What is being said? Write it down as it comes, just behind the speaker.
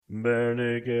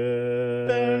Bernigan,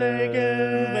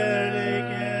 Bernigan,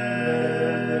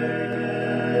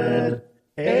 Bernigan,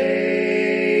 ABC.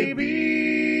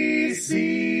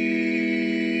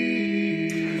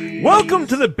 Welcome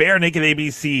to the Bare Naked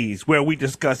ABCs, where we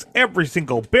discuss every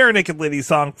single Bare Naked Lady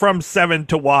song from 7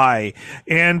 to Y.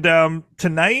 And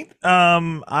tonight,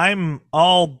 I'm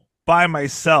all by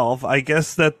myself. I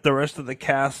guess that the rest of the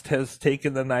cast has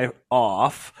taken the night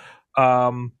off.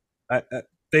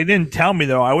 They didn't tell me,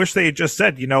 though. I wish they had just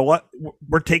said, you know what,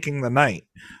 we're taking the night.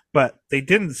 But they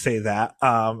didn't say that.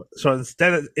 So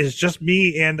instead, it's just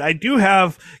me. And I do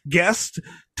have guest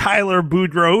Tyler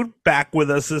Boudreau back with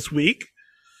us this week.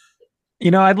 You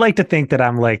know, I'd like to think that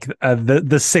I'm like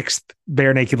the sixth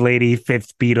Bare Naked Lady,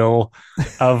 fifth Beatle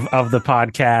of the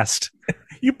podcast.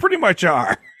 You pretty much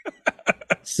are.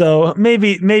 So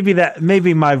maybe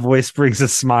my voice brings a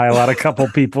smile on a couple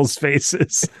people's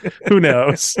faces. Who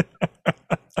knows?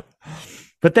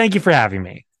 But thank you for having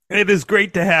me. It is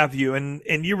great to have you, and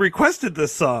you requested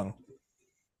this song.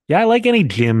 Yeah, I like any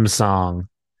Jim song.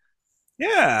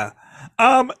 Yeah.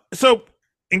 So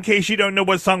in case you don't know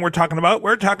what song we're talking about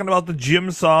the Jim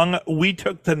song We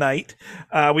Took the Night.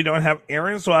 We don't have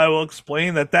Aaron, so I will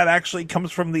explain that actually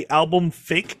comes from the album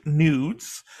Fake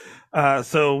Nudes.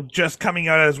 So just coming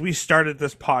out as we started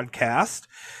this podcast.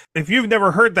 If you've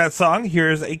never heard that song,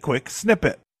 here's a quick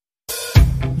snippet.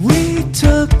 We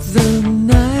took the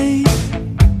night,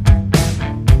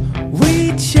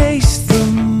 we chased the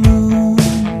moon,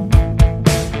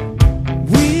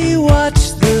 we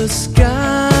watched the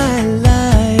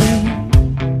skyline,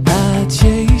 I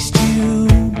chased you,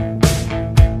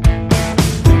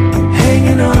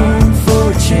 hanging on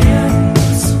for a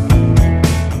chance.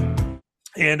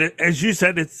 And as you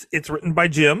said, it's written by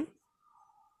Jim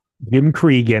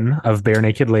Cregan of Bare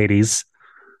Naked Ladies.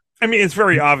 I mean, it's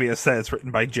very obvious that it's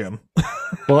written by Jim.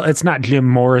 Well, it's not Jim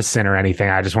Morrison or anything.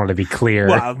 I just wanted to be clear.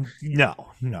 Well, no.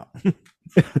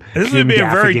 This would be a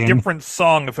very different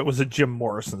song if it was a Jim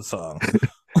Morrison song.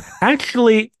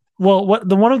 Actually, well,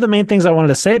 one of the main things I wanted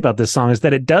to say about this song is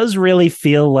that it does really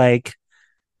feel like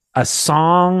a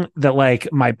song that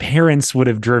like my parents would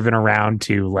have driven around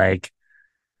to, like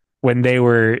when they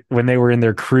were in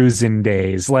their cruising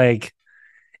days. Like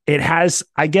it has,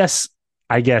 I guess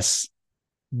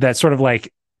that sort of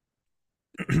like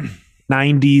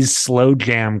 90s slow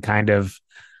jam kind of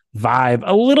vibe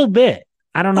a little bit.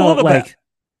 I don't know. Like,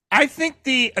 I think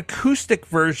the acoustic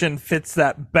version fits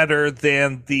that better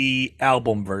than the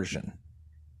album version.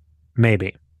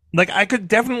 Maybe. Like, I could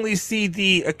definitely see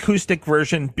the acoustic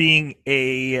version being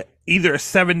either a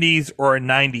 70s or a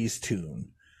 90s tune.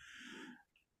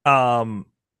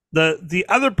 The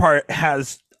other part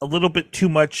has a little bit too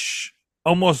much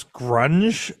almost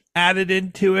grunge added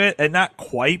into it, and not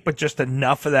quite, but just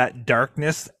enough of that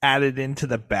darkness added into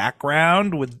the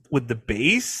background with the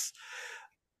bass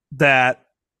that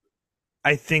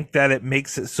I think that it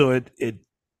makes it so it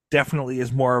definitely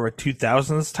is more of a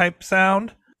 2000s type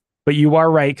sound. But you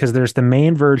are right, because there's the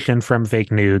main version from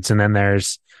Fake Nudes, and then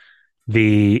there's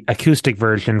the acoustic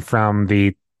version from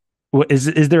the...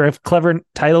 Is there a clever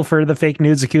title for the Fake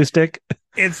Nudes acoustic?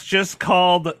 It's just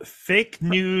called Fake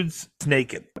Nudes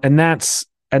Naked. And that's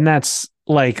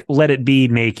like Let It Be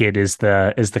Naked is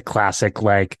the classic,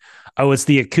 like, oh, it's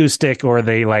the acoustic or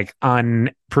the like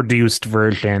unproduced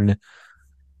version.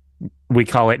 We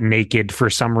call it Naked for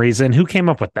some reason. Who came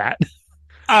up with that?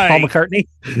 Paul McCartney?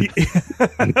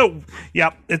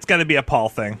 Yep, it's got to be a Paul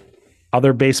thing.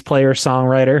 Other bass player,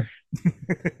 songwriter.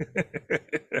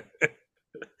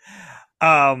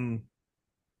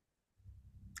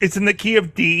 It's in the key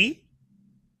of D.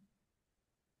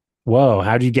 Whoa,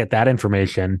 how'd you get that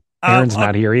information? Aaron's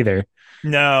not here either.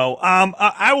 No.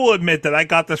 I will admit that I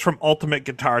got this from Ultimate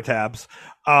Guitar Tabs.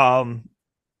 So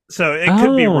it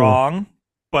could be wrong,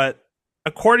 but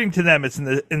according to them, it's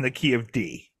in the key of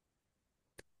D.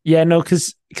 Yeah, no,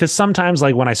 because sometimes,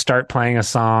 like, when I start playing a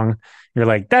song, you're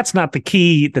like, that's not the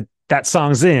key that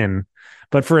song's in.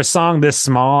 But for a song this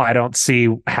small, I don't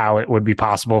see how it would be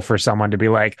possible for someone to be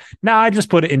like, no, I just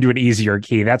put it into an easier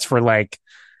key. That's for like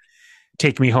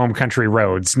Take Me Home Country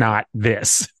Roads, not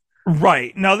this.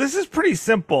 Right. Now, this is pretty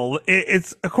simple.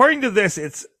 It's according to this,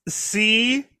 it's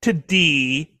C to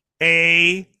D,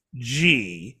 A,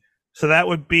 G. So that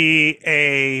would be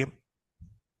a...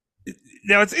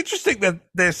 Now, it's interesting that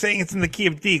they're saying it's in the key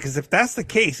of D, because if that's the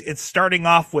case, it's starting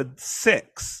off with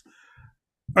 6.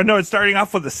 Or no, it's starting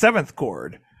off with the 7th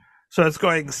chord. So it's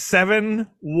going 7,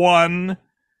 1,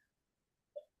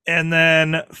 and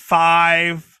then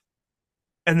 5,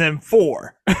 and then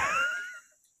 4.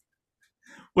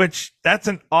 Which, that's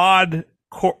an odd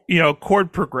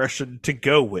chord progression to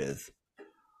go with.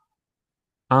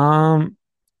 Um,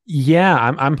 yeah,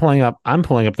 I'm pulling up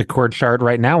the chord chart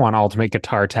right now on Ultimate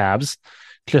Guitar Tabs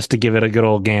just to give it a good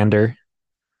old gander.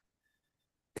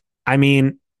 I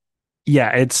mean, yeah,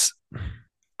 it's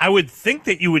I would think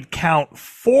that you would count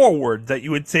forward, that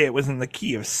you would say it was in the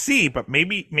key of C, but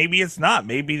maybe it's not.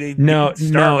 Maybe they no,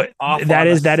 didn't no, start off that on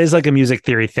is that is like a music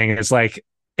theory thing. It's like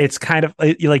it's kind of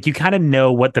like you kind of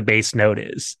know what the bass note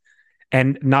is,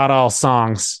 and not all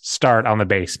songs start on the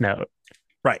bass note.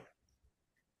 right.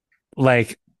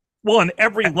 Like, Well, and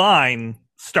every line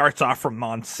starts off from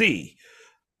on C.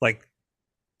 Like,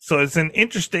 so it's an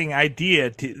interesting idea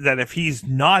that if he's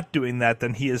not doing that,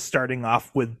 then he is starting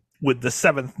off with the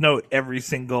seventh note every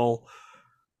single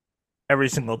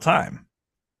time.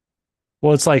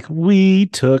 well, it's like we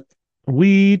took,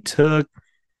 we took,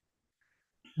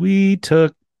 which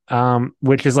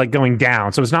is like going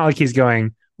down. So it's not like he's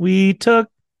going we took,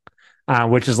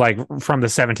 which is like from the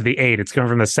 7 to the 8. It's going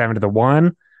from the 7 to the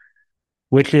 1,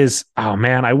 which is, oh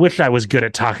man, I wish I was good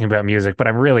at talking about music, but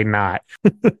I'm really not.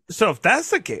 So if that's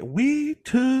the case,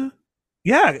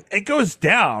 yeah, it goes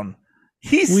down.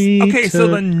 He's We okay. So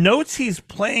took- the notes he's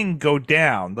playing go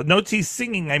down. The notes he's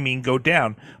singing, I mean, go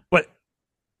down. But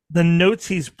the notes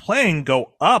he's playing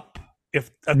go up.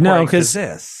 If according to 'cause-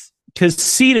 this, Because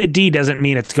C to D doesn't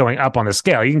mean it's going up on the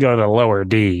scale. You can go to the lower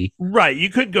D. right? You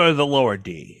could go to the lower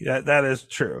D. That is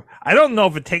true. I don't know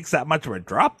if it takes that much of a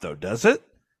drop, though. Does it?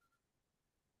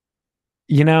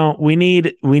 You know, we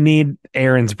need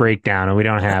Aaron's breakdown, and we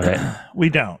don't have it. We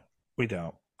don't. We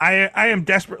don't. I am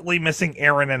desperately missing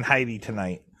Aaron and Heidi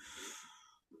tonight.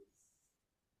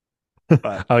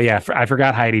 But Oh yeah, I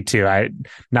forgot Heidi too. I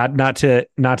not to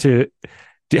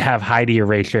have Heidi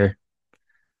erasure.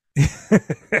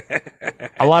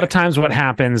 A lot of times what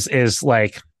happens is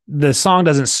like the song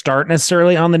doesn't start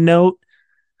necessarily on the note,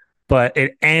 but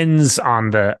it ends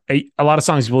on a lot of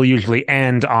songs will usually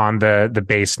end on the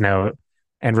bass note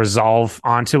and resolve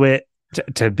onto it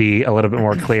to be a little bit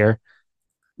more clear.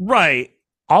 right.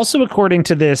 Also, according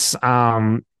to this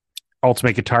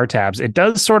Ultimate Guitar Tabs, it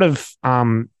does sort of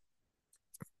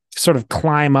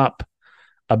climb up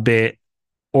a bit,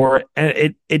 or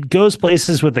it goes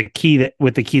places with the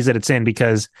keys that it's in,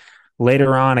 because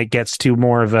later on it gets to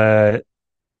more of a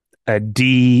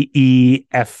D, E,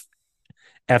 F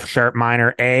sharp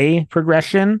minor, A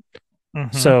progression.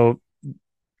 Mhm. So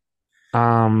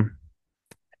and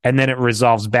then it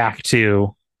resolves back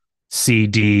to C,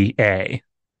 D, A.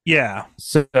 yeah.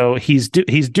 So he's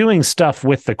doing stuff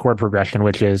with the chord progression,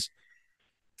 which is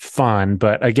fun.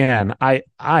 But again, I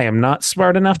am not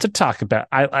smart enough to talk about.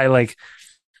 I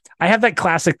have that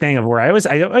classic thing of where I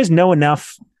always know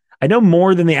enough. I know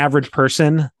more than the average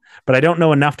person, but I don't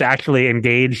know enough to actually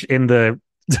engage in the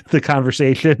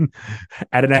conversation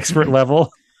at an expert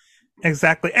level.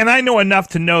 Exactly. And I know enough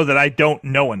to know that I don't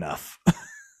know enough.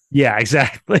 Yeah,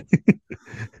 exactly.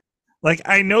 Like,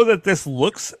 I know that this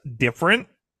looks different.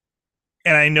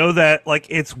 And I know that, like,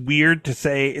 it's weird to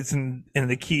say it's in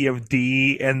the key of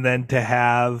D, and then to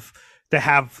have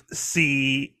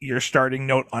C, your starting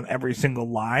note on every single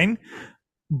line.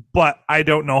 But I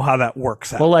don't know how that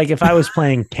works out. Well, like if I was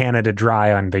playing Canada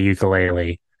Dry on the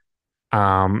ukulele,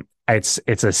 it's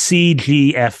a C,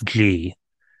 G, F, G.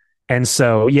 And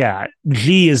so, yeah,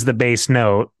 G is the bass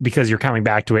note because you're coming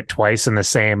back to it twice in the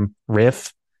same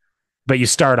riff, but you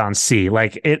start on C.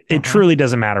 Like it truly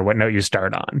doesn't matter what note you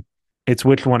start on. It's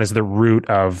which one is the root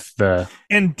of the.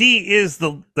 And D is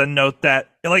the note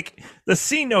that, like, the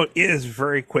C note is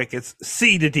very quick. It's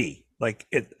C to D. Like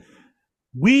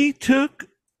we took,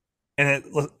 and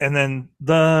then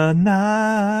the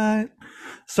night.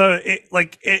 So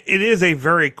it is a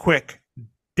very quick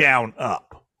down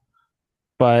up.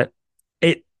 But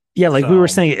like we were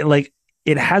saying, like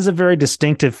it has a very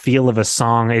distinctive feel of a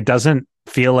song. It doesn't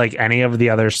feel like any of the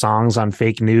other songs on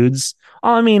Fake Nudes.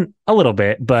 Oh, I mean, a little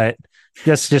bit, but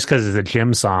just because it's a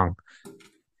gym song.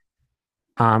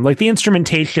 Like the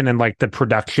instrumentation and like the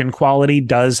production quality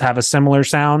does have a similar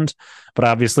sound, but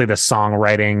obviously the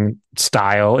songwriting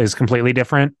style is completely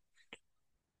different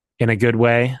in a good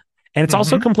way. And it's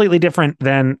also completely different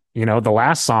than, the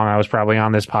last song I was probably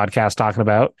on this podcast talking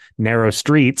about, Narrow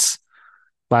Streets,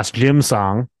 last gym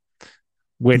song,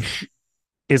 which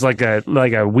is like a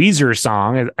Weezer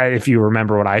song, if you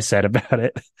remember what I said about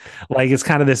it. Like it's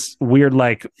kind of this weird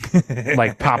like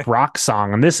pop rock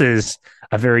song, and this is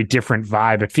a very different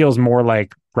vibe. It feels more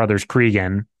like Brothers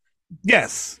Cregan.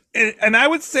 Yes, and I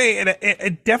would say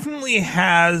it definitely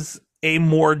has a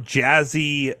more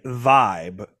jazzy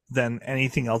vibe than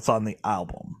anything else on the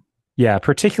album. Yeah,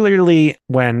 particularly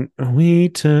when we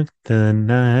took the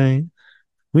night.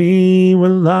 We were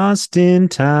lost in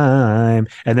time.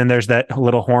 And then there's that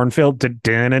little horn fill. Dun,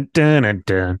 dun, dun, dun,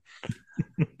 dun.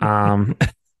 Um,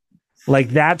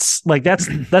 that's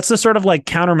the sort of like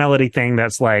counter melody thing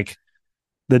that's like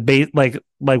the base, like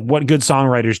what good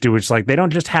songwriters do. It's like they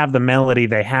don't just have the melody,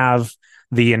 they have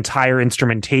the entire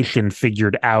instrumentation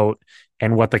figured out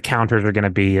and what the counters are going to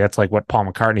be. That's like what Paul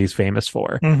McCartney is famous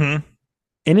for. Mm-hmm.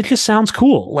 And it just sounds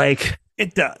cool. Like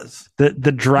it does.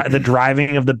 The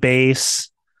driving of the bass,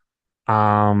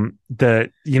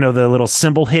 the little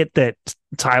cymbal hit that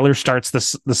Tyler starts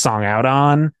the song out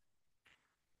on.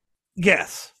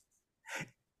 Yes.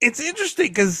 It's interesting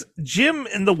because Jim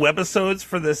in the webisodes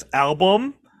for this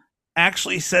album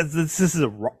actually says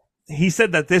that he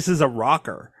said that this is a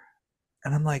rocker.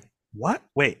 And I'm like, what?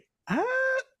 Wait.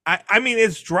 I mean,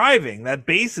 it's driving. That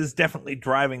bass is definitely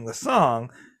driving the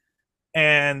song.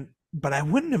 But I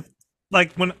wouldn't have,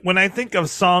 like, when I think of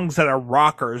songs that are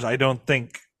rockers, I don't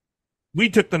think We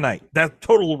Took the Night. That's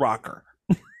total rocker.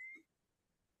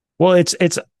 Well,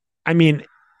 I mean,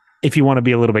 if you want to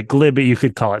be a little bit glib, you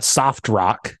could call it soft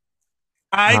rock.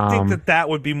 I think that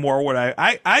would be more what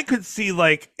I could see,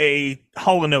 like a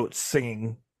Hall & Oates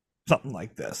singing something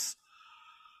like this.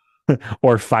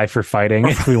 Or Five for Fighting,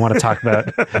 if we want to talk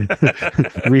about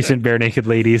recent Bare Naked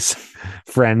Ladies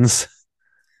friends.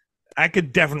 I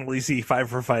could definitely see Five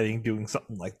for Fighting doing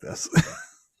something like this.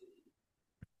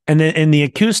 And then in the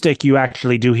acoustic, you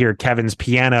actually do hear Kevin's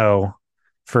piano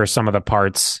for some of the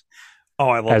parts. Oh,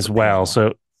 I love as well.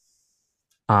 So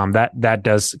that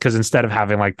does, because instead of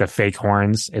having like the fake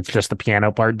horns, it's just the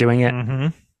piano part doing it. Mm-hmm.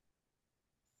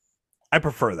 I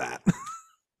prefer that.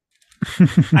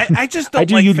 I just don't. I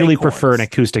do like usually fake prefer horns. an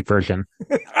acoustic version.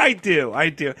 I do. I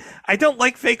don't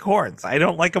like fake horns. I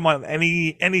don't like them on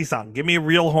any song. Give me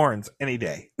real horns any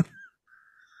day.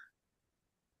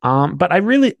 But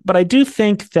I do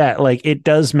think that like it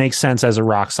does make sense as a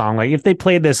rock song. Like if they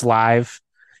played this live,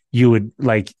 you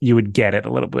would get it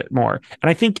a little bit more.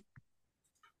 And I think,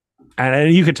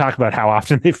 and you could talk about how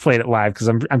often they've played it live because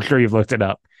I'm sure you've looked it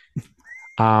up.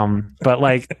 But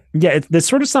like, yeah, it's this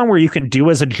sort of song where you can do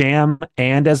as a jam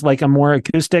and as like a more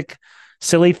acoustic,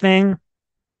 silly thing.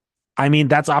 I mean,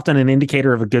 that's often an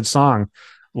indicator of a good song.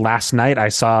 Last night I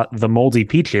saw the Moldy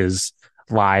Peaches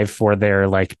live for their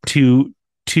like two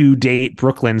date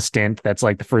Brooklyn stint. That's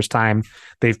like the first time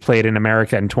they've played in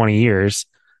America in 20 years.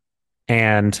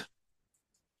 And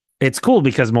it's cool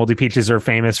because Moldy Peaches are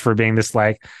famous for being this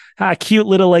like cute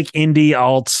little like indie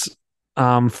alt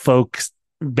folk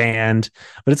band,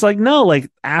 but it's like no, like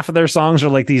half of their songs are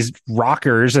like these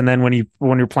rockers, and then when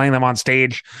you're playing them on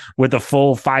stage with a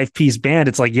full 5-piece band,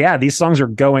 it's like yeah, these songs are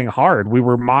going hard. We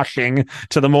were moshing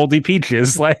to the Moldy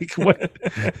Peaches. Like what?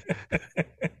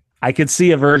 I could see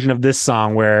a version of this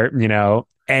song where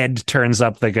Ed turns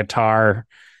up the guitar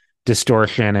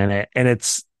distortion in it, and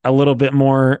it's a little bit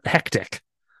more hectic.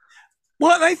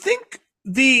 Well, and I think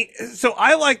so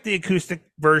I like the acoustic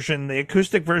version. The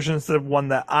acoustic version is the one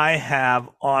that I have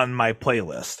on my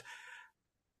playlist.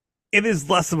 It is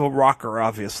less of a rocker,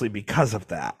 obviously, because of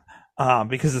that,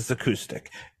 because it's acoustic.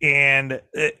 And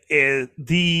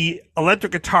the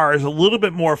electric guitar is a little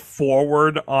bit more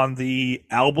forward on the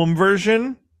album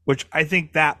version, which I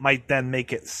think that might then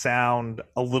make it sound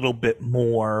a little bit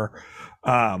more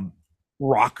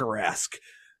rocker-esque.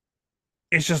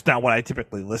 It's just not what I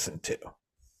typically listen to.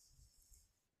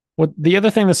 Well, the other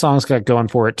thing the song's got going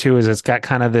for it too is it's got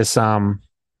kind of this the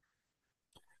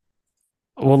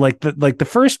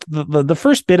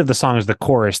first bit of the song is the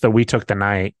chorus, the We Took the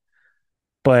Night,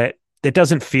 but it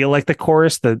doesn't feel like the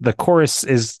chorus. The chorus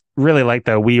is really like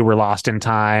the We Were Lost in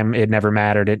Time, It Never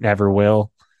Mattered, It Never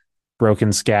Will,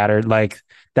 Broken Scattered. Like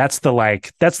that's the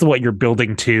what you're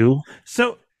building to.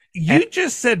 So you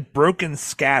just said Broken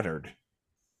Scattered.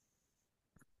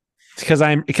 Because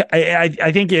I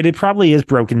think it probably is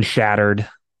Broken Shattered.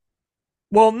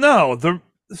 Well, no,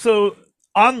 so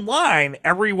online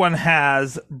everyone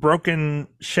has Broken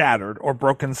Shattered or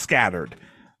Broken Scattered,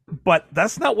 but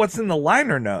that's not what's in the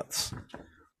liner notes.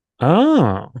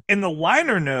 Oh, in the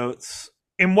liner notes,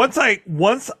 and once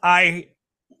I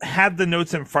had the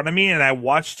notes in front of me and I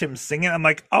watched him sing it, I'm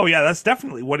like, oh yeah, that's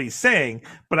definitely what he's saying.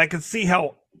 But I could see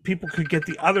how people could get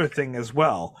the other thing as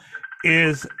well.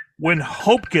 Is when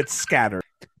hope gets scattered.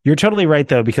 You're totally right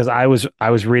though, because I was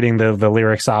reading the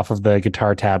lyrics off of the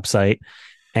Guitar Tab site,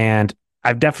 and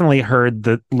I've definitely heard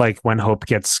the like when hope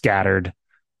gets scattered.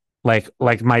 Like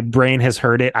my brain has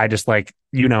heard it. I just like,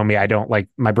 me, I don't like,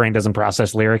 my brain doesn't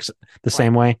process lyrics the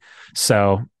same way.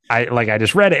 So I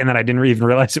just read it and then I didn't even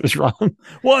realize it was wrong.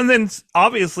 Well, and then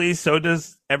obviously so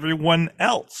does everyone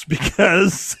else,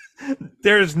 because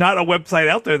there's not a website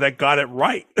out there that got it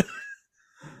right.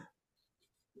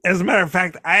 As a matter of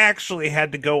fact, I actually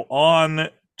had to go on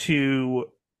to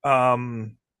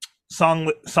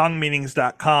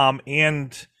songmeanings.com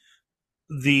and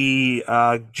the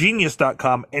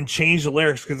genius.com and change the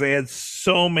lyrics because they had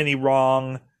so many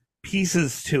wrong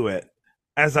pieces to it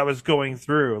as I was going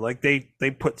through. Like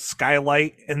they put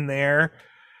skylight in there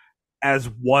as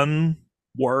one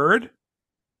word.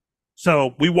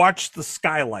 So we watched the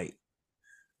skylight.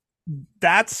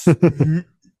 That's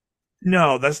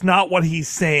no, that's not what he's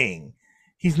saying.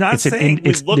 He's not saying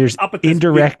we looked up at this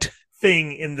indirect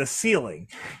thing in the ceiling.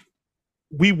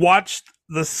 We watched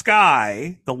the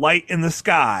sky, the light in the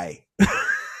sky.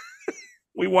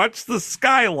 We watched the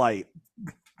skylight,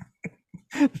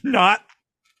 not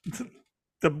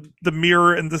the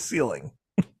mirror in the ceiling.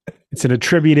 It's an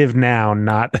attributive noun,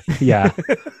 not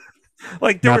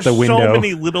like there were so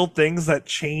many little things that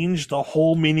changed the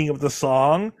whole meaning of the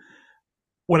song.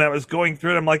 When I was going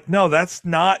through it, I'm like, no, that's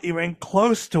not even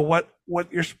close to what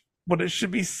it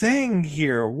should be saying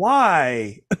here.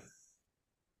 Why?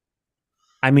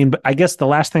 I mean, but I guess the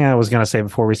last thing I was going to say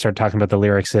before we start talking about the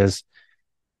lyrics is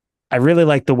I really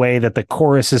like the way that the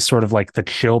chorus is sort of like the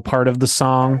chill part of the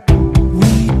song.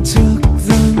 We took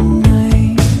the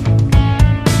night,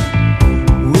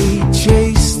 we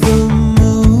chased the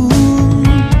moon,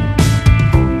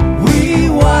 we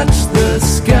watched the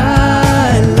skyline,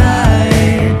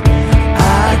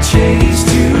 I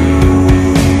chased you.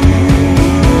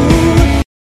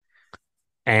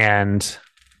 And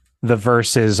the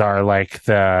verses are like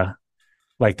they're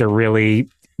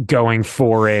really going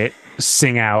for it,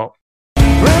 sing out.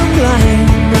 Run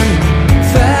blind, running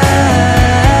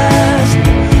fast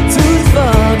through the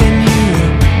fog and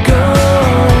you're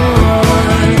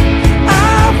gone.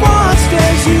 I watched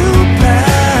as you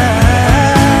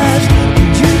passed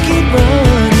and you keep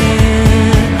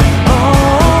running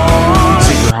on.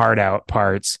 Sing your heart out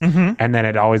parts, and then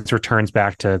it always returns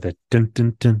back to the dun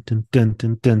dun dun dun dun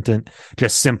dun dun dun,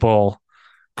 just simple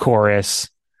chorus.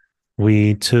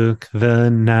 We took the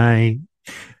night.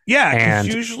 Yeah,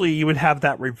 because usually you would have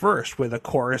that reversed where the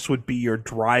chorus would be your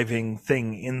driving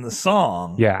thing in the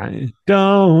song. Yeah.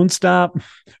 Don't stop,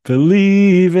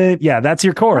 believe it. Yeah, that's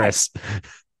your chorus.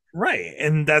 Right.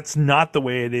 And that's not the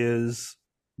way it is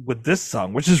with this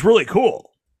song, which is really cool.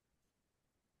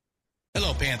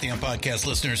 Hello, Pantheon Podcast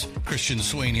listeners. Christian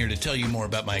Swain here to tell you more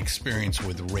about my experience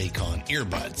with Raycon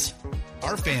earbuds.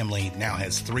 Our family now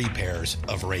has 3 pairs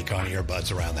of Raycon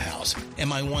earbuds around the house, and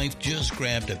my wife just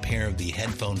grabbed a pair of the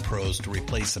Headphone Pros to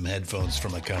replace some headphones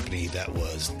from a company that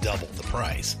was double the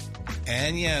price.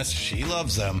 And yes, she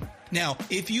loves them. Now,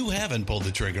 if you haven't pulled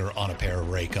the trigger on a pair of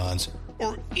Raycons,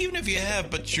 or even if you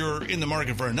have, but you're in the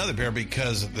market for another pair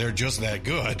because they're just that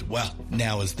good, well,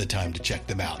 now is the time to check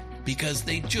them out, because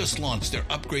they just launched their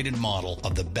upgraded model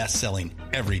of the best-selling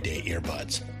everyday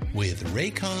earbuds. With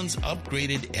Raycon's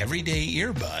upgraded everyday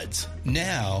earbuds,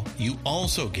 now you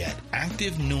also get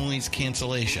active noise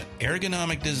cancellation,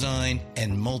 ergonomic design,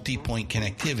 and multi-point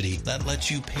connectivity that lets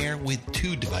you pair with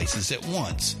 2 devices at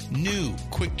once. New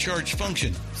quick charge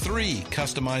function, 3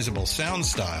 customizable sound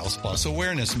styles, plus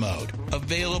awareness mode.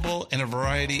 Available in a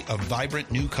variety of vibrant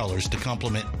new colors to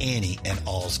complement any and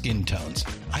all skin tones.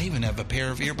 I even have a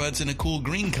pair of earbuds in a cool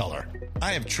green color.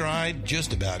 I have tried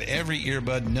just about every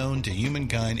earbud known to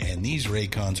humankind, and these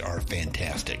Raycons are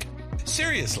fantastic.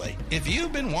 Seriously, if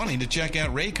you've been wanting to check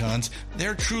out Raycons,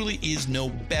 there truly is no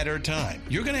better time.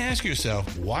 You're going to ask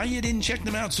yourself why you didn't check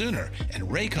them out sooner, and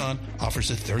Raycon offers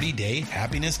a 30-day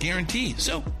happiness guarantee.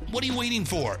 So what are you waiting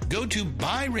for? Go to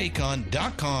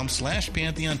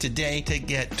buyraycon.com/Pantheon today to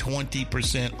get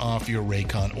 20% off your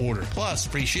Raycon order, plus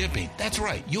free shipping. That's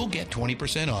right, you'll get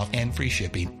 20% off and free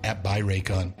shipping at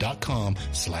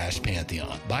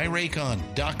buyraycon.com/Pantheon.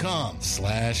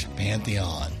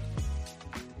 buyraycon.com/Pantheon.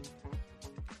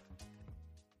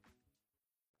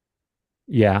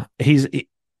 Yeah,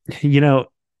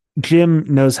 Jim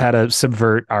knows how to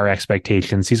subvert our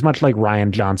expectations. He's much like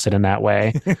Ryan Johnson in that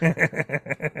way.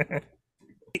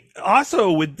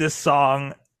 Also, with this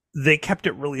song, they kept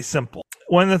it really simple.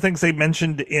 One of the things they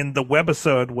mentioned in the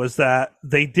webisode was that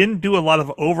they didn't do a lot of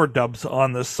overdubs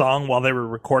on this song while they were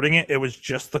recording it. It was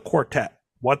just the quartet.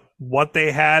 What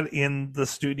they had in the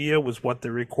studio was what they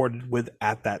recorded with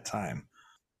at that time.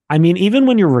 I mean, even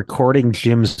when you're recording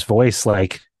Jim's voice,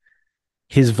 like,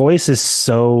 his voice is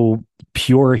so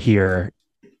pure here,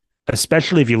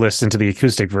 especially if you listen to the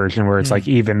acoustic version where it's like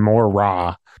even more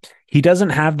raw. He doesn't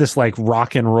have this like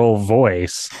rock and roll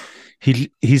voice.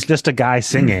 He's just a guy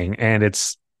singing, and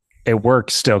it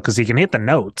works still because he can hit the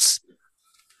notes.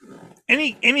 And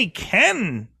he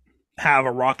can have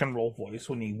a rock and roll voice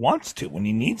when he wants to, when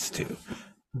he needs to,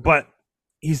 but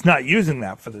he's not using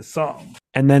that for this song.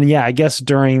 And then, yeah, I guess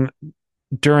during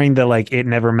the like, it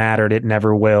never mattered, it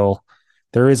never will,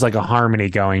 there is like a harmony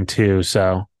going too.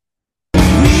 So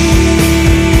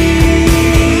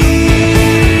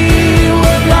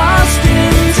Lost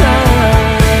in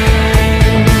time.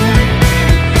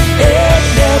 It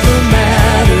never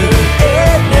mattered,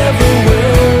 it never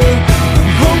will.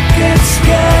 Hope gets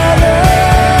scattered.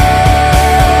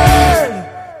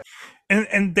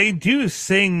 And they do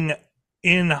sing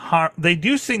they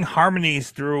do sing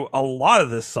harmonies through a lot of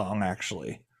this song,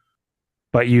 actually.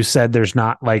 but you said there's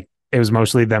not like, it was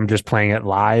mostly them just playing it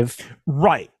live.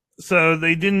 Right. So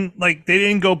they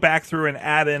didn't go back through and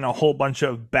add in a whole bunch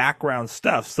of background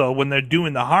stuff. So when they're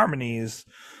doing the harmonies,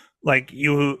 like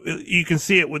you can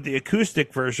see it with the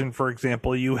acoustic version, for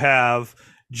example, you have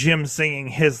Jim singing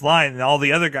his line and all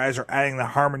the other guys are adding the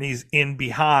harmonies in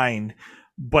behind,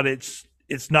 but it's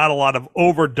not a lot of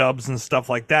overdubs and stuff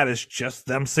like that. It's just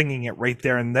them singing it right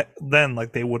there and then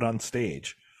like they would on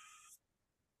stage.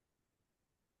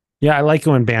 Yeah, I like it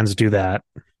when bands do that.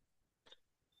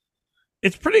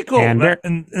 It's pretty cool. And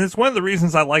And it's one of the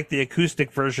reasons I like the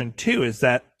acoustic version too, is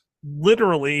that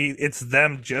literally it's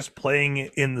them just playing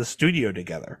in the studio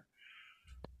together.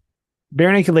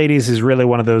 Bare Naked Ladies is really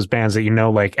one of those bands that, you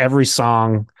know, like every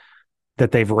song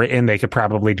that they've written, they could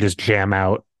probably just jam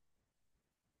out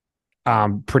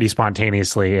pretty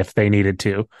spontaneously if they needed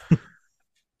to.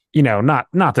 You know, not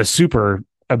the super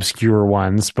obscure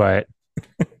ones, but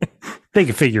they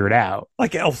could figure it out.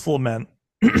 Like Elf's Lament.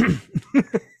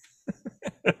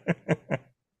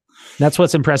 That's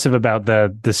what's impressive about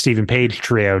the Stephen Page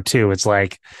trio too. It's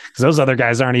like, because those other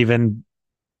guys aren't even,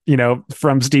 you know,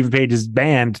 from Stephen Page's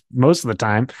band most of the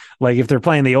time. Like if they're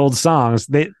playing the old songs,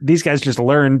 these guys just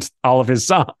learned all of his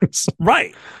songs.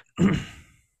 Right.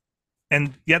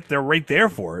 And yet they're right there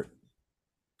for it.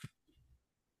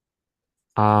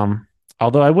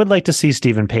 Although I would like to see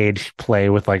Stephen Page play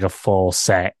with like a full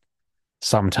set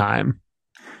sometime.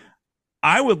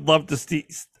 I would love to see.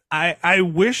 I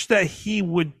wish that he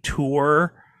would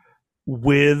tour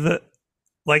with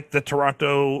like the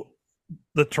Toronto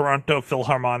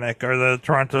Philharmonic or the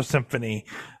Toronto Symphony,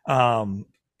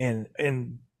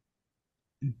 and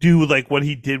do like what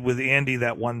he did with Andy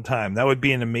that one time. That would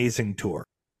be an amazing tour.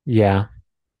 Yeah,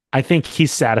 I think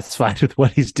he's satisfied with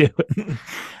what he's doing.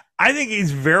 I think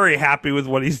he's very happy with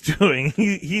what he's doing.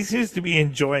 He seems to be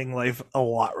enjoying life a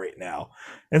lot right now,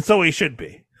 and so he should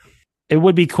be. It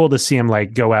would be cool to see him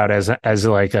like go out as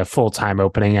like a full-time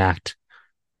opening act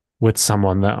with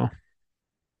someone though.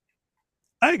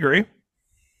 I agree.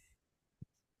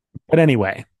 But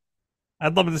anyway,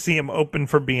 I'd love to see him open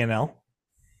for BNL.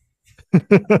 They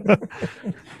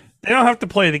don't have to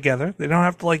play together. They don't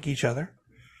have to like each other.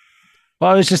 well,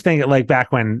 I was just thinking like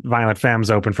back when Violent Femmes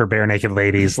opened for Bare Naked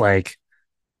Ladies, like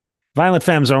Violent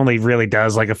Femmes only really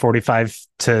does like a 45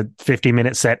 to 50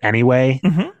 minute set anyway.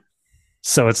 Mm-hmm.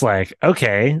 So it's like,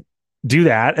 okay, do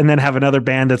that and then have another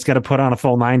band that's going to put on a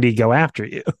full 90 go after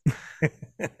you.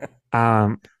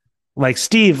 Like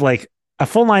Steve, like a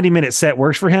full 90-minute set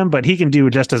works for him, but he can do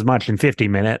just as much in 50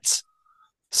 minutes.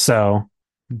 So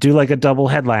do like a double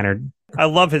headliner. I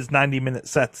love his 90-minute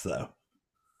sets though.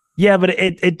 Yeah, but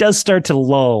it does start to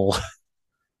lull.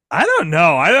 I don't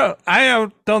know. I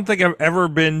don't think I've ever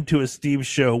been to a Steve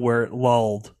show where it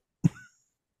lulled.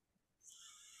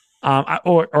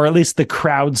 Or at least the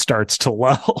crowd starts to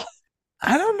lull.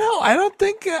 I don't know. I don't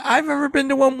think I've ever been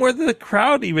to one where the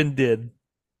crowd even did.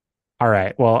 All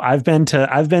right. Well, I've been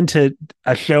to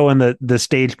a show in the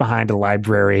stage behind a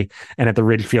library and at the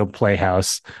Ridgefield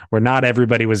Playhouse where not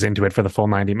everybody was into it for the full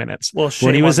 90 minutes. Well,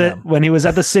 when he was at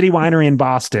the City Winery in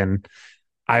Boston,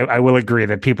 I will agree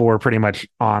that people were pretty much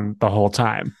on the whole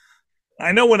time.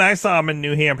 I know when I saw him in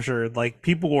New Hampshire, like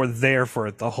people were there for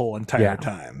it the whole entire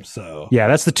time. So yeah,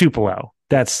 that's the Tupelo.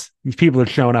 That's people have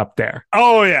shown up there.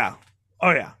 Oh yeah.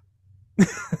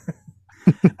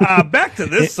 Back to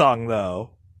this song though,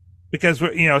 because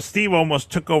Steve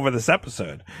almost took over this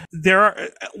episode. There are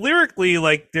lyrically,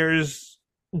 like there's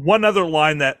one other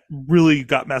line that really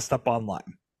got messed up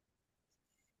online.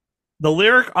 The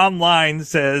lyric online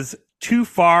says, "Too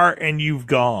far and you've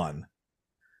gone."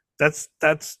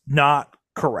 That's not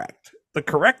correct. The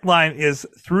correct line is,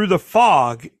 "Through the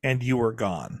fog and you were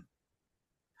gone."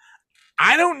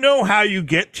 I don't know how you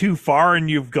get too far and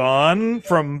you've gone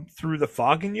from through the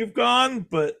fog and you've gone,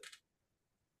 but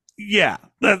yeah,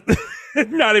 that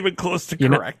not even close to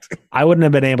correct. I wouldn't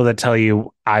have been able to tell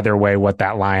you either way what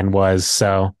that line was.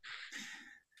 So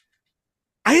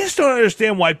I just don't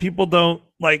understand why people don't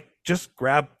like just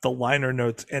grab the liner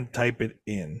notes and type it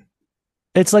in.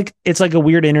 It's like a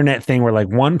weird internet thing where like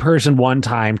one person one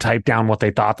time typed down what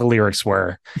they thought the lyrics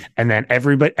were, and then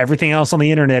everything else on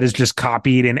the internet is just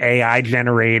copied and AI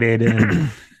generated,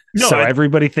 and No, so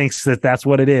everybody thinks that that's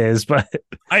what it is. But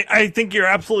I think you're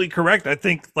absolutely correct. I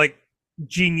think like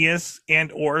Genius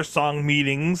and or Song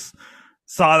Meetings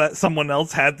saw that someone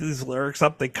else had these lyrics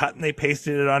up, they cut and they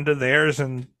pasted it onto theirs,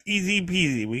 and easy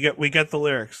peasy. We got the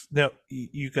lyrics. No,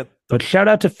 you got. But shout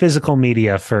out to Physical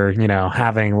Media for,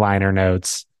 having liner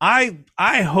notes. I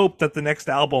hope that the next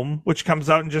album, which comes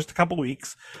out in just a couple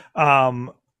weeks,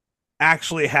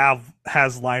 actually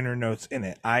has liner notes in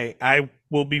it. I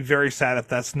will be very sad if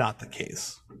that's not the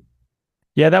case.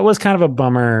 Yeah, that was kind of a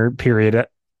bummer period,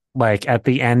 like at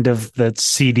the end of the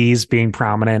CDs being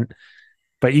prominent,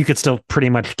 but you could still pretty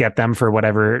much get them for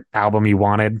whatever album you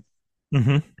wanted.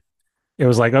 Mm-hmm. It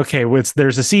was like, okay,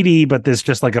 there's a CD, but there's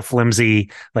just like a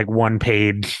flimsy, like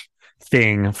 1-page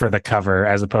thing for the cover,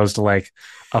 as opposed to like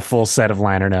a full set of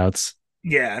liner notes.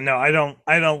 Yeah, no, I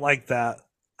don't like that.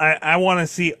 I want to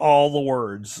see all the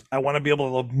words. I want to be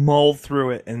able to mull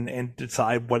through it and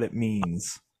decide what it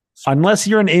means. Unless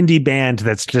you're an indie band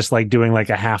that's just like doing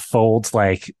like a half folds,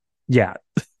 like, yeah.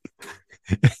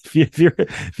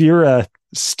 if you're a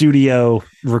studio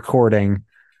recording,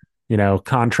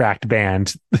 contract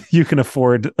band, you can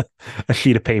afford a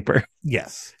sheet of paper.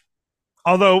 Yes.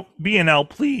 Although BNL,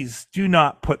 please do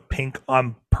not put pink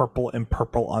on purple and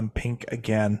purple on pink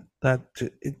again.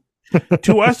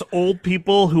 To us old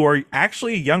people who are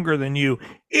actually younger than you,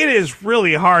 it is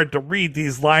really hard to read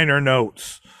these liner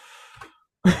notes.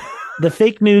 The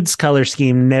fake nudes color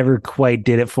scheme never quite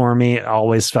did it for me. It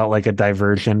always felt like a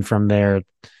diversion from their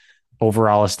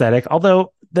overall aesthetic.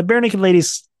 Although the Bare Naked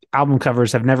Ladies album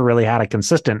covers have never really had a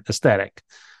consistent aesthetic.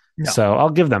 No. So I'll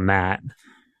give them that.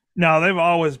 No, they've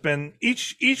always been,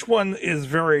 each one is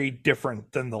very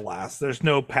different than the last. There's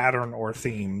no pattern or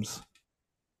themes.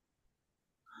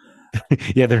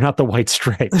 Yeah, they're not the White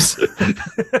Stripes.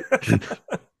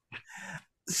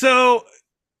 So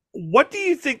what do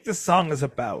you think the song is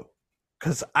about?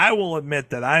 Because I will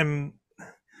admit that I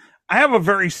have a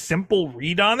very simple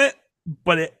read on it,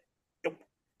 but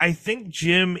I think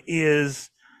Jim is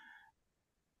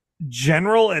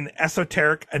general and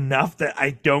esoteric enough that I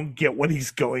don't get what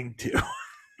he's going to.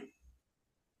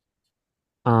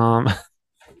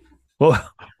 Well,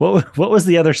 what was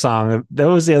the other song? That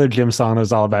was the other Jim song that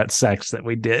was all about sex that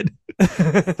we did.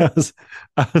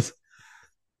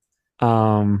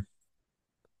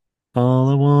 All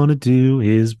I want to do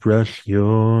is brush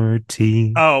your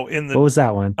teeth. Oh, what was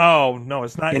that one? Oh, no,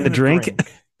 it's not in the drink.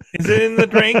 Is it in the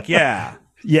drink? Yeah.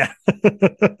 Yeah.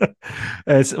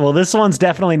 Well, this one's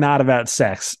definitely not about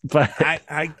sex, but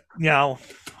I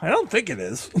don't think it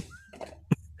is.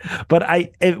 But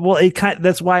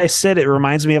that's why I said it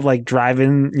reminds me of like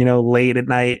driving, late at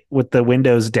night with the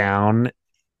windows down,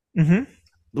 mm-hmm.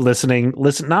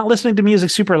 not listening to music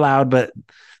super loud, but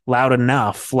loud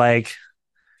enough. Like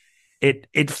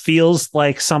it feels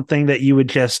like something that you would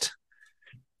just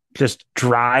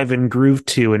drive and groove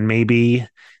to, and maybe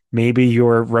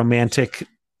your romantic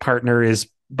partner is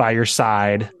by your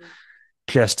side,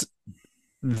 just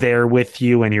there with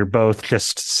you, and you're both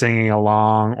just singing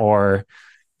along or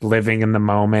living in the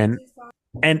moment.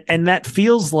 And that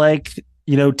feels like,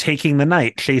 taking the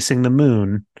night, chasing the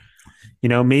moon.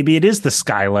 Maybe it is the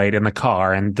skylight in the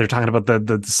car and they're talking about the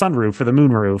sunroof or the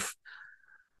moonroof.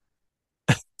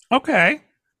 Okay.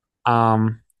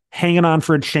 Hanging on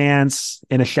for a chance,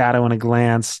 in a shadow and a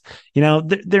glance.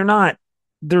 They're not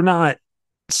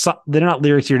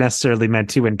lyrics you're necessarily meant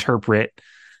to interpret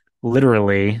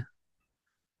literally,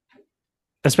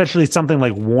 especially something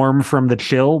like warm from the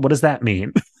chill. What does that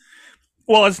mean?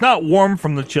 Well, it's not warm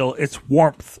from the chill, it's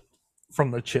warmth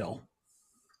from the chill.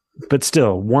 But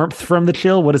still, warmth from the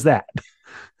chill, what is that?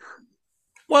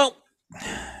 Well,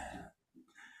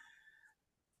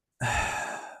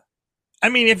 I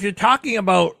mean, if you're talking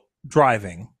about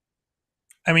driving,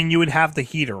 you would have the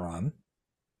heater on.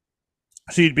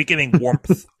 So you'd be getting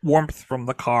warmth from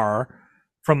the car,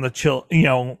 from the chill,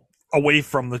 away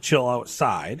from the chill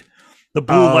outside. The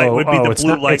blue light would be the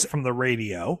blue light from the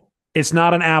radio. It's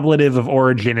not an ablative of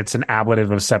origin, it's an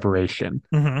ablative of separation.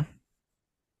 Mm-hmm.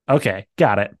 Okay,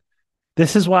 got it.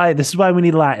 This is why we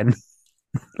need Latin.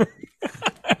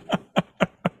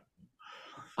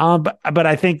 But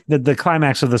I think that the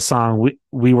climax of the song,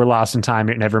 we were lost in time,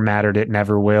 it never mattered, it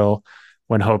never will.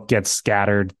 When hope gets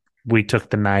scattered, we took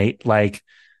the night. Like,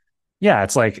 yeah,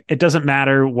 it's like it doesn't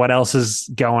matter what else is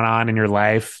going on in your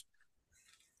life.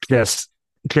 Just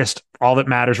all that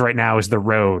matters right now is the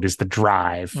road, is the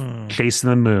drive, chasing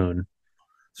the moon.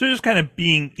 So just kind of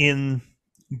being in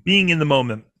the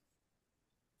moment.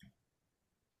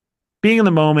 being in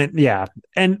the moment, yeah,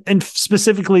 and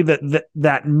specifically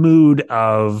that mood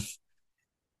of,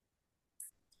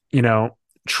 you know,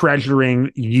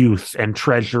 treasuring youth and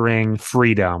treasuring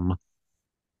freedom.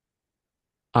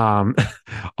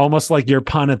 Almost like your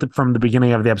pun from the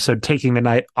beginning of the episode, taking the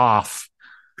night off,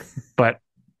 but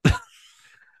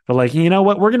like, you know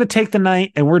what, we're gonna take the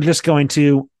night and we're just going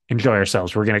to enjoy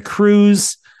ourselves. We're gonna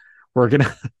cruise. We're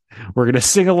gonna we're gonna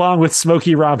sing along with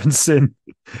Smokey Robinson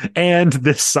and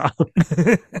this song.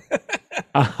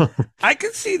 I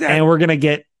can see that, and we're gonna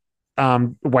get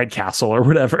White Castle or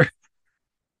whatever.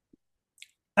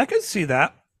 I could see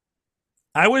that.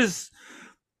 I was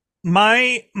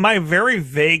my very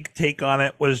vague take on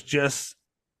it was just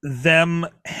them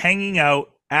hanging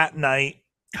out at night,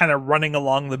 kind of running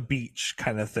along the beach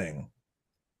kind of thing.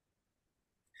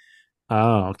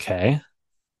 Oh, okay.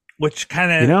 Which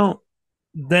kind of, you know,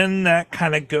 then that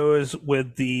kind of goes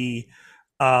with the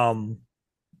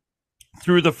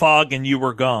Through the Fog and You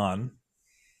Were Gone.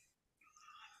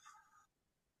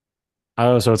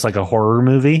 Oh, so it's like a horror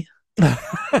movie?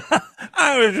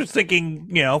 I was just thinking,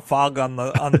 you know, fog on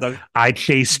the I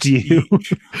chased you.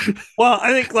 Well,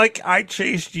 I think like I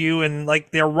chased you, and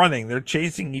like they're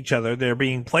chasing each other, they're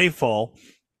being playful,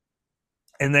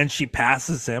 and then she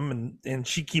passes him, and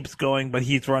she keeps going, but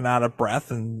he's run out of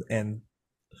breath, and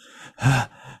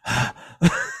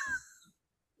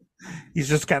he's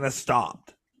just kind of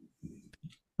stopped.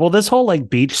 Well, this whole like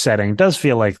beach setting does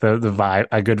feel like the vibe,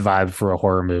 a good vibe for a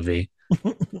horror movie.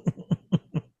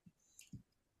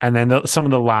 And then some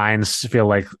of the lines feel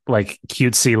like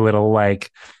cutesy little like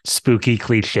spooky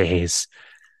cliches.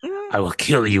 I will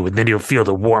kill you, and then you'll feel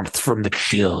the warmth from the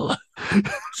chill.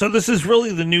 So this is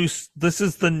really the new. This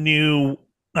is the new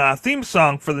theme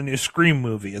song for the new Scream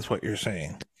movie, is what you're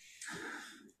saying.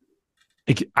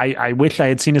 I wish I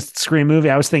had seen a Scream movie.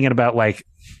 I was thinking about like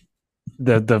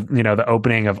the you know, the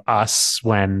opening of Us,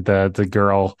 when the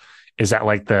girl is at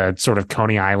like the sort of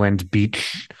Coney Island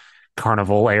beach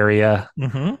carnival area.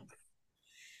 Mm-hmm.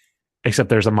 Except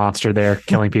there's a monster there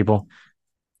killing people.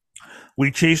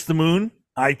 We chased the moon.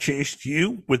 I chased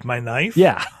you with my knife.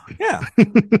 Yeah.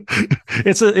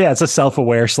 It's a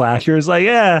self-aware slasher. It's like,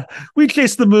 yeah, we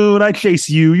chase the moon, I chase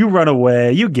you, you run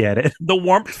away, you get it. The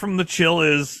warmth from the chill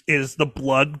is the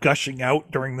blood gushing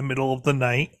out during the middle of the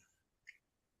night.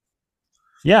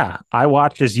 Yeah, I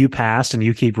watched as you passed and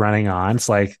you keep running on. It's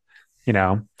like, you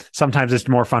know, sometimes it's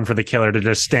more fun for the killer to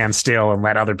just stand still and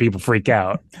let other people freak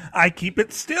out. I keep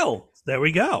it still. There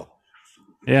we go.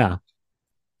 Yeah.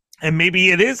 And maybe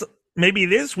it is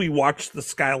we watch the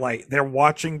skylight. They're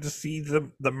watching to see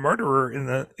the murderer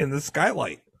in the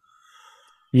skylight.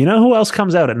 You know who else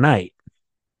comes out at night?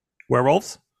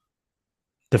 Werewolves?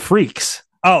 The freaks.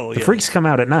 Oh, the freaks come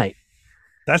out at night.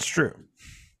 That's true.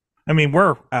 I mean,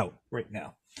 we're out right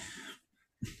now.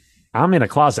 I'm in a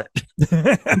closet.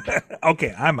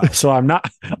 Okay, I'm out. So I'm not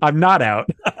out.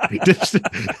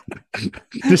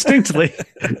 Distinctly.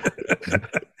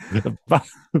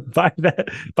 by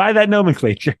that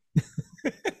nomenclature.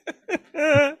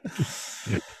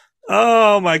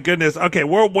 Oh my goodness. Okay,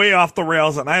 we're way off the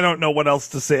rails, and I don't know what else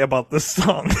to say about this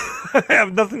song. I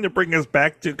have nothing to bring us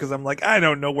back to, because I'm like, I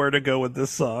don't know where to go with this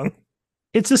song.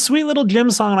 It's a sweet little Jim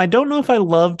song, and I don't know if I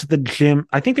loved the Jim.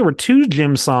 I think there were 2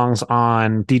 Jim songs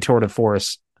on Detour de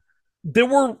Force. There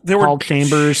were Paul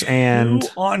Chambers and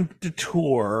on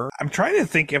Detour. I'm trying to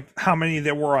think of how many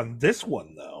there were on this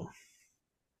one, though.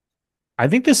 I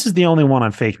think this is the only one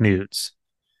on Fake Nudes.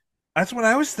 That's what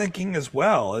I was thinking as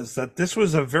well, is that this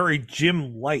was a very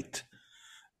Jim light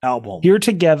album. Here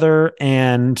Together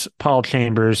and Paul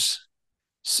Chambers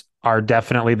are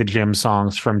definitely the Jim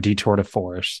songs from Detour de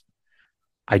Force.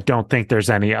 I don't think there's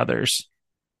any others.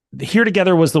 Here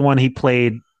Together was the one he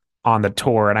played on the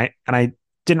tour, and I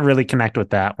didn't really connect with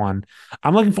that one.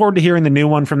 I'm looking forward to hearing the new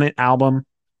one from the album.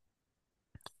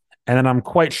 And then I'm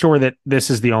quite sure that this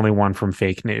is the only one from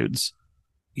Fake Nudes.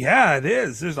 Yeah, it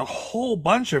is. There's a whole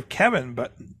bunch of Kevin,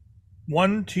 but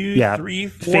 1, 2, 3,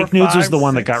 4, Fake Nudes 5, was the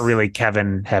one 6. that got really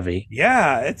Kevin heavy.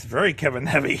 Yeah, it's very Kevin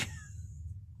heavy.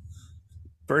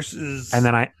 Versus,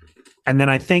 and then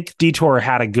I think Detour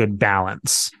had a good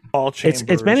balance. Paul Chambers.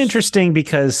 It's been interesting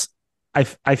because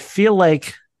I feel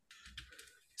like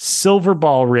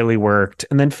Silverball really worked,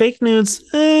 and then Fake Nudes,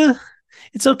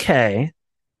 it's okay,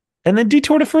 and then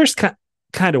Detour de Force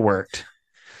kind of worked.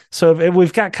 So if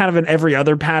we've got kind of an every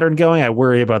other pattern going, I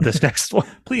worry about this next one.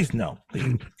 Please no.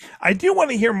 Please. I do want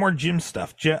to hear more Jim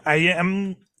stuff.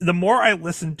 The more I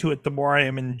listen to it, the more I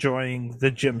am enjoying the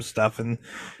Jim stuff, and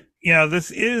you know,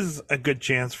 this is a good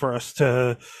chance for us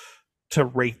to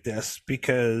rate this,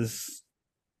 because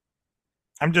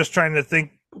I'm just trying to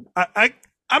think. I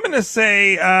I'm going to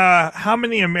say, how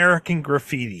many American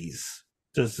Graffitis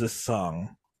does this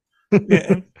song?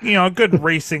 You know, a good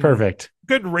racing, Perfect.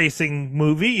 good racing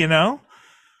movie, you know?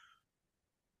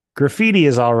 Graffiti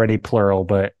is already plural,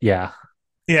 but yeah.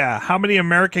 Yeah. How many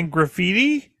American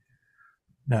Graffiti?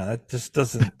 No, that just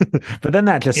doesn't. But then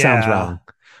that just sounds Yeah. wrong.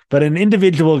 But an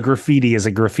individual graffiti is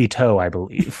a graffito, I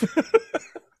believe.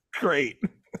 Great.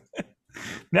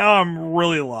 Now I'm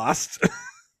really lost.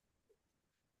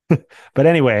 But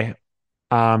anyway,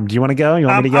 do you want to go? You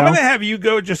want me to go? I'm going to have you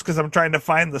go just because I'm trying to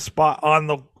find the spot on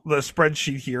the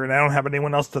spreadsheet here, and I don't have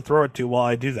anyone else to throw it to while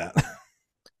I do that.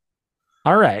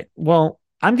 All right. Well,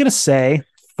 I'm going to say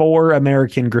for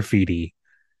American Graffiti.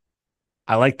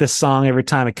 I like this song every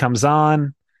time it comes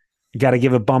on. You got to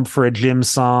give a bump for a gym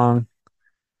song.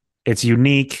 It's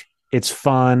unique. It's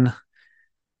fun.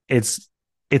 It's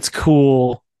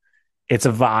cool. It's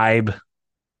a vibe.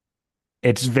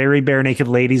 It's very Bare Naked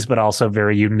Ladies, but also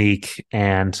very unique.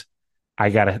 And I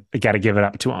gotta give it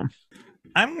up to them.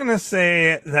 I'm going to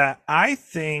say that I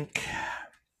think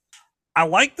I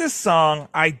like this song.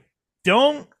 I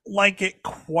don't like it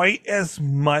quite as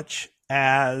much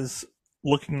as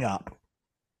Looking Up,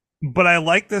 but I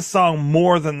like this song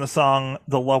more than the song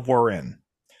The Love We're In.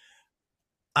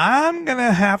 I'm going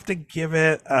to have to give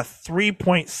it a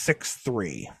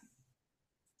 3.63.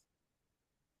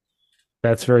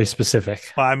 That's very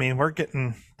specific. Well, I mean, we're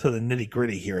getting to the nitty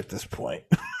gritty here at this point.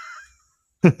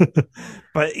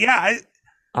 But yeah,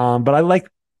 But I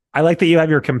like that you have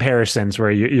your comparisons where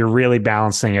you're really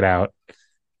balancing it out.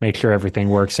 Make sure everything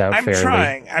works out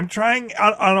fairly. I'm trying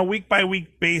on a week by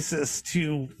week basis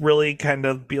to really kind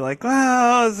of be like,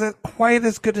 well, is it quite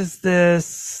as good as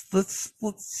this? Let's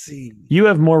see. You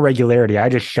have more regularity. I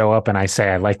just show up and I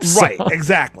say I like the Right, song.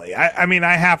 exactly. I mean,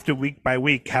 I have to week by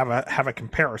week have a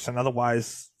comparison.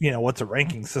 Otherwise, you know, what's a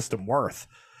ranking system worth?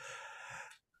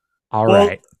 All Well-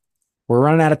 right. We're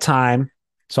running out of time.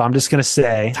 So I'm just going to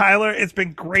say Tyler, it's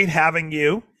been great having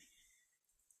you.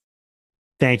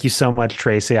 thank you so much,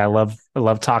 Tracy. I love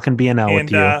talking BNL with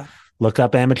And you. Look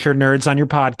up Amateur Nerds on your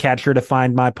podcatcher to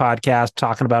find my podcast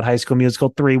talking about High School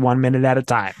Musical 3 1 minute at a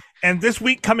time. and this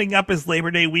week coming up is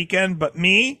Labor Day weekend, but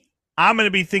I'm going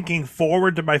to be thinking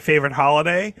forward to my favorite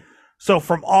holiday. So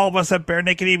from all of us at Bare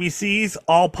Naked ABCs,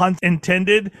 all puns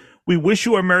intended, we wish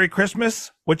you a Merry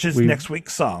Christmas, which is next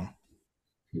week's song.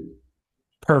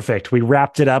 Perfect. We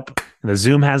wrapped it up. The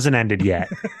Zoom hasn't ended yet.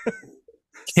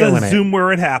 Killing So it. Zoom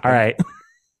where it happened. All right.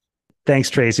 Thanks,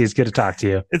 Tracy. It's good to talk to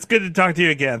you. It's good to talk to you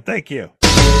again. Thank you.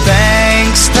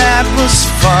 Thanks, that was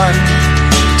fun.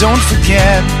 Don't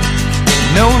forget,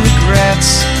 no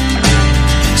regrets,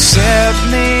 except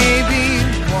maybe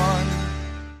one.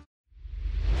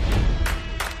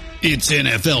 It's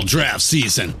NFL draft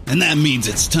season, and that means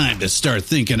it's time to start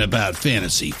thinking about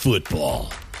fantasy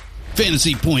football.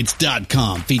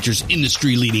 FantasyPoints.com features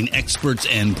industry-leading experts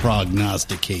and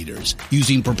prognosticators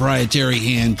using proprietary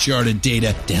hand-charted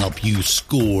data to help you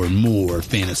score more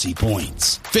fantasy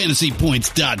points.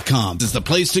 FantasyPoints.com is the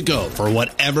place to go for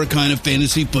whatever kind of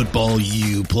fantasy football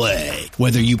you play.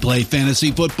 Whether you play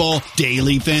fantasy football,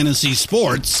 daily fantasy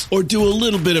sports, or do a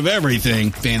little bit of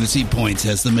everything, Fantasy Points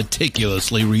has the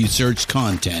meticulously researched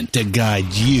content to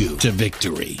guide you to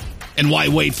victory. And why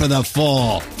wait for the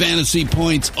fall? Fantasy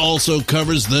Points also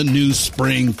covers the new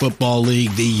spring football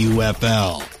league, the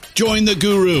UFL. Join the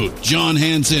guru, John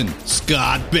Hansen,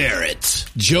 Scott Barrett,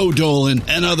 Joe Dolan,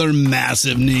 and other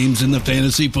massive names in the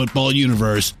fantasy football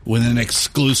universe with an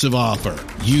exclusive offer.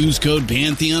 Use code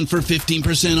Pantheon for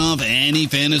 15% off any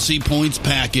Fantasy Points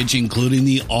package, including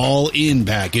the all-in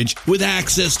package, with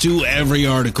access to every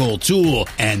article, tool,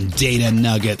 and data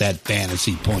nugget that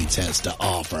Fantasy Points has to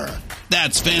offer.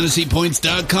 That's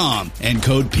FantasyPoints.com and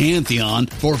code Pantheon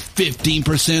for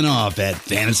 15% off at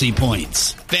Fantasy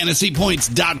Points.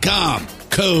 FantasyPoints.com,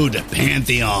 code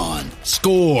Pantheon.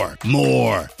 Score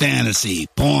more fantasy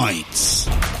points.